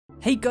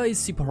Hey guys,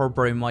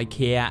 SuperHorrorBro Mike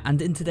here,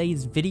 and in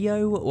today's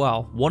video,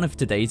 well, one of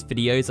today's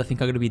videos, I think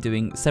I'm going to be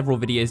doing several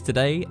videos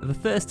today. The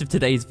first of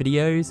today's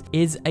videos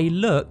is a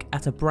look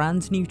at a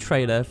brand new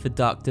trailer for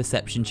Dark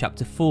Deception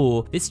Chapter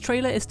 4. This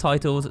trailer is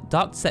titled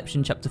Dark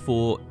Deception Chapter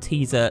 4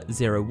 Teaser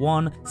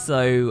 01,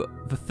 so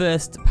the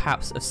first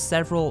perhaps of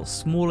several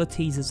smaller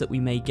teasers that we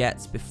may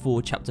get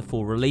before Chapter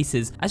 4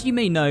 releases. As you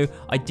may know,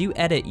 I do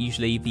edit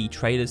usually the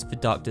trailers for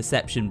Dark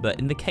Deception, but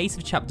in the case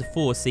of Chapter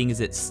 4, seeing as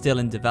it's still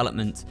in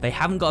development, they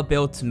haven't got a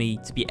build to me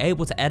to be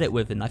able to edit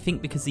with, and I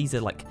think because these are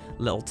like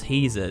little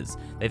teasers,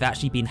 they've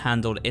actually been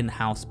handled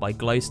in-house by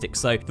Glowstick.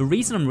 So the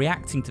reason I'm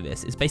reacting to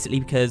this is basically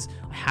because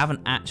I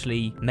haven't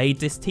actually made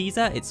this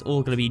teaser. It's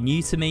all going to be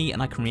new to me,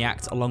 and I can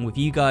react along with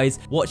you guys,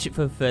 watch it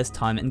for the first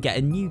time, and get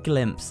a new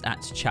glimpse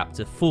at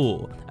Chapter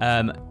 4.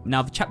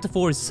 Now, the Chapter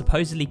 4 is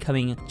supposedly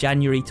coming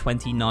January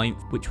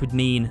 29th, which would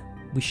mean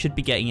we should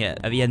be getting it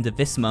at the end of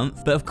this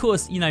month. But of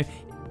course, you know,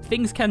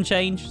 things can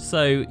change,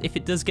 so if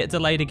it does get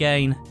delayed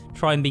again,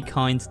 try and be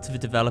kind to the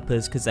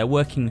developers because they're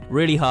working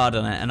really hard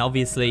on it, and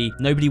obviously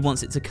nobody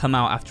wants it to come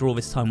out after all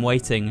this time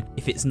waiting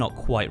if it's not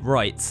quite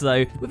right.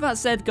 So with that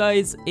said,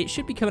 guys, it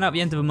should be coming out at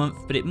the end of the month,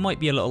 but it might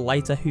be a little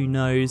later, who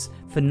knows.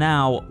 For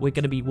now, we're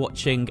going to be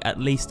watching at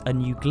least a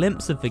new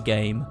glimpse of the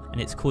game,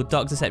 and it's called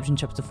Dark Deception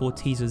Chapter 4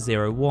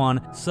 Teaser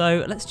 01,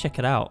 so let's check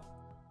it out.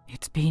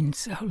 It's been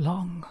so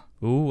long.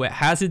 Ooh, it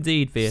has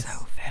indeed, Fierce.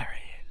 So very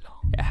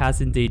long. It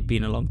has indeed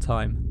been a long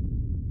time.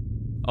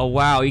 Oh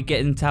wow, you're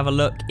getting to have a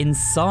look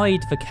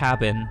inside the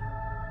cabin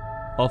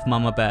of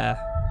Mama Bear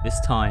this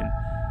time.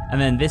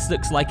 And then this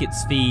looks like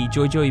it's the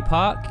Joy Joy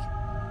Park.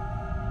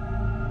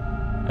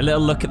 A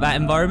little look at that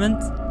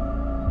environment.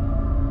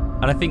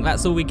 And I think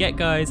that's all we get,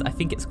 guys. I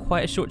think it's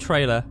quite a short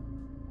trailer.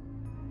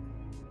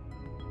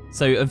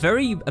 So a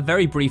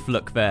very brief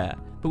look there.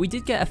 But we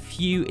did get a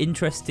few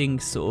interesting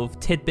sort of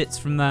tidbits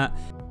from that.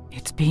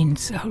 It's been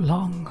so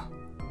long.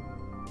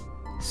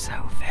 So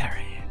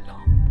very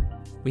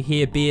We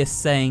hear Beer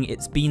saying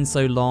it's been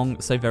so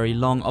long, so very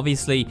long.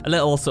 Obviously, a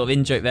little sort of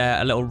in-joke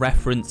there, a little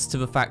reference to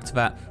the fact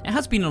that it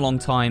has been a long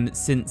time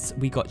since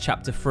we got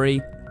Chapter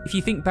 3. If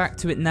you think back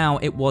to it now,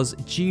 it was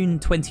June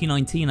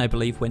 2019, I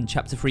believe, when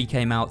Chapter 3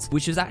 came out,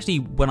 which was actually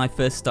when I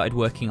first started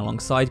working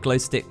alongside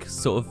Glowstick,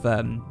 sort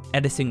of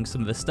editing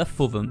some of the stuff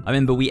for them. I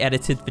remember we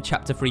edited the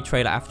Chapter 3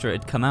 trailer after it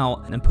had come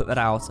out and then put that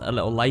out a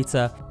little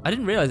later. I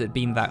didn't realize it'd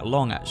been that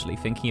long, actually,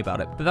 thinking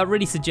about it. But that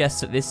really suggests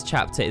that this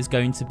chapter is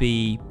going to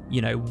be,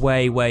 you know,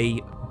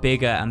 way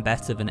bigger and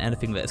better than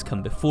anything that has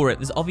come before it.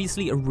 There's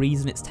obviously a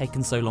reason it's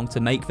taken so long to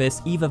make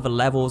this. Either the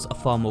levels are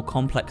far more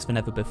complex than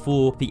ever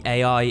before, the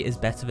AI is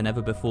better than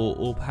ever before,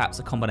 or perhaps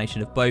a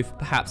combination of both.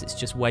 Perhaps it's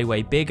just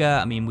way bigger.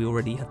 I mean, we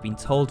already have been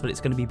told that it's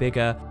going to be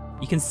bigger.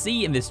 You can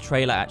see in this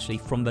trailer, actually,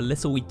 from the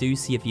little we do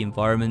see of the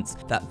environments,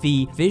 that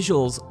the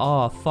visuals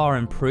are far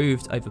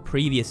improved over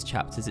previous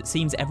chapters. It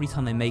seems every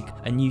time they make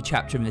a new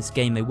chapter in this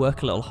game, they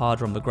work a little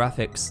harder on the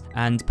graphics.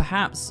 And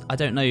perhaps, I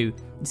don't know,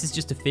 this is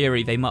just a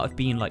theory, they might have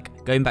been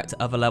like going back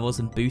to other levels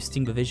and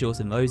boosting the visuals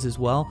in those as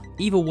well.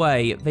 Either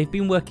way, they've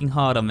been working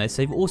hard on this.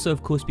 They've also,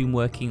 of course, been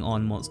working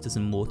on Monsters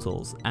and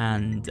Mortals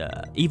and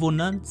Evil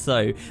Nun.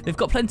 So they've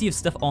got plenty of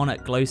stuff on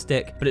at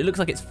Glowstick, but it looks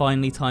like it's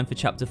finally time for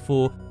Chapter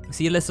 4.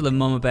 See a little of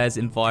Mama Bear's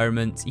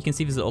environment. You can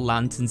see there's little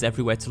lanterns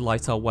everywhere to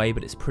light our way,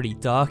 but it's pretty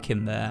dark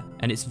in there.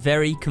 And it's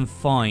very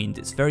confined.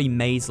 It's very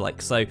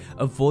maze-like. So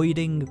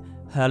avoiding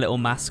her little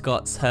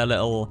mascots, her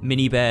little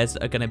mini bears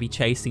that are going to be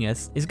chasing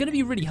us is going to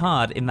be really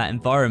hard in that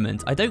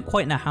environment. I don't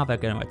quite know how they're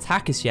going to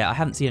attack us yet. I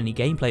haven't seen any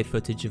gameplay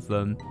footage of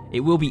them.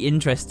 It will be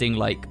interesting,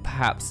 like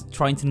perhaps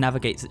trying to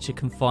navigate such a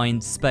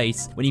confined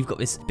space when you've got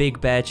this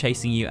big bear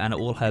chasing you and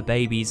all her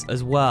babies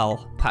as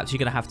well. Perhaps you're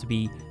going to have to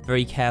be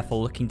very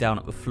careful looking down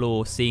at the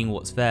floor, seeing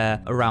what's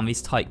there around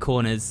these tight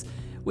corners,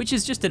 which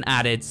is just an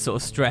added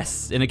sort of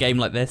stress in a game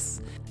like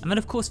this. And then,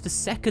 of course, the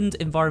second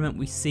environment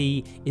we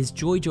see is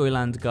Joy Joy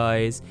Land,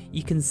 guys.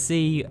 You can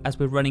see as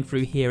we're running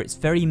through here, it's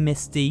very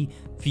misty.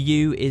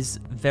 View is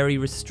very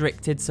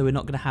restricted, so we're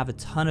not going to have a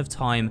ton of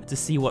time to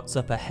see what's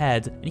up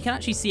ahead. And you can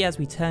actually see as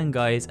we turn,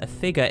 guys, a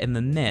figure in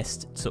the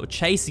mist sort of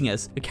chasing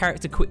us. The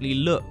character quickly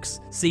looks,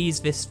 sees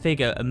this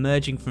figure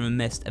emerging from a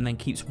mist, and then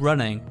keeps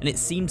running. And it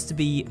seems to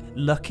be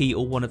Lucky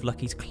or one of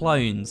Lucky's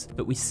clones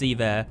that we see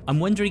there. I'm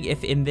wondering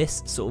if in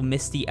this sort of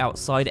misty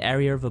outside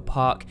area of the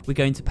park, we're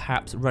going to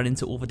perhaps run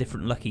into all the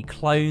different Lucky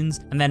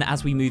clones. And then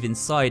as we move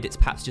inside, it's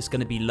perhaps just going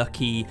to be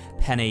Lucky,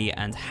 Penny,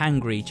 and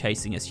Hangry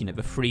chasing us, you know,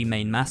 the three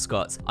main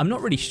mascots. I'm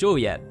not really sure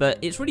yet, but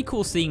it's really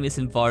cool seeing this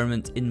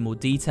environment in more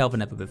detail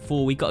than ever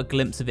before. We got a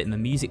glimpse of it in the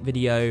music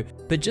video,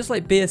 but just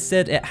like Beer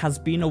said, it has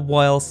been a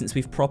while since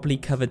we've properly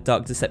covered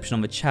Dark Deception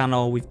on the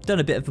channel. We've done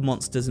a bit of the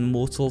Monsters and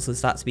Mortals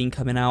as that's been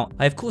coming out.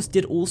 I, of course,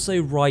 did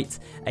also write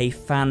a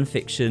fan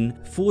fiction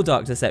for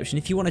Dark Deception.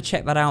 If you want to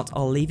check that out,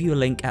 I'll leave you a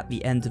link at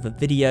the end of the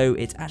video.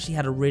 It actually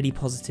had a really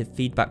positive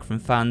feedback from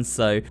fans,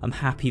 so I'm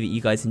happy that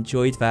you guys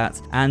enjoyed that.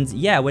 And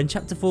yeah, when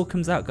Chapter 4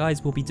 comes out,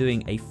 guys, we'll be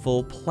doing a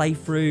full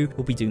playthrough.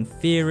 We'll be doing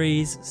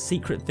theories,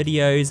 secret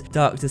videos.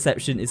 Dark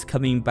Deception is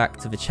coming back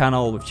to the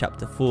channel with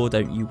chapter 4,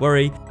 don't you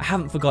worry. I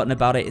haven't forgotten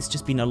about it, it's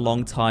just been a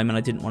long time and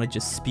I didn't want to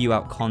just spew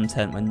out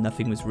content when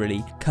nothing was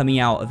really coming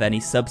out of any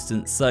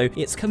substance. So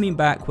it's coming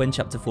back when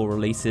chapter 4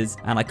 releases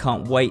and I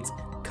can't wait.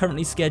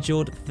 Currently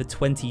scheduled for the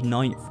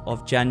 29th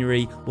of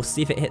January. We'll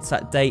see if it hits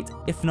that date.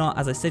 If not,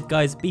 as I said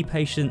guys, be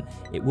patient.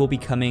 It will be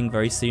coming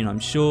very soon, I'm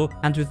sure.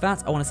 And with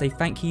that, I want to say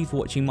thank you for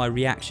watching my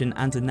reaction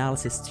and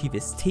analysis to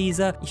this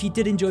teaser. If you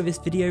did enjoy this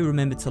video,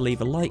 remember to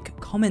leave a like,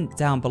 comment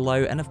down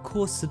below, and of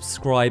course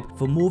subscribe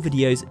for more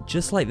videos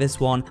just like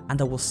this one,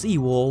 and I will see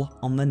you all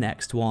on the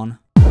next one.